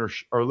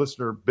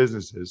listener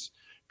businesses,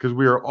 because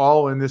we are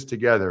all in this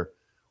together.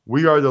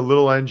 We are the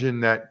little engine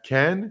that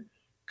can,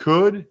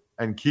 could,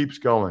 and keeps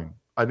going.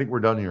 I think we're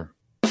done here.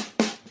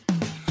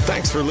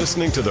 Thanks for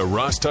listening to the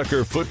Ross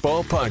Tucker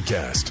Football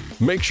Podcast.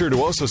 Make sure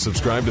to also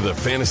subscribe to the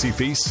Fantasy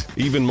Feast,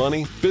 Even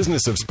Money,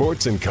 Business of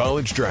Sports, and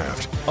College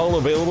Draft. All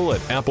available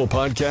at Apple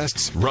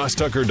Podcasts,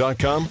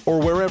 rosstucker.com, or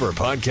wherever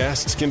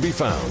podcasts can be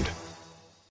found.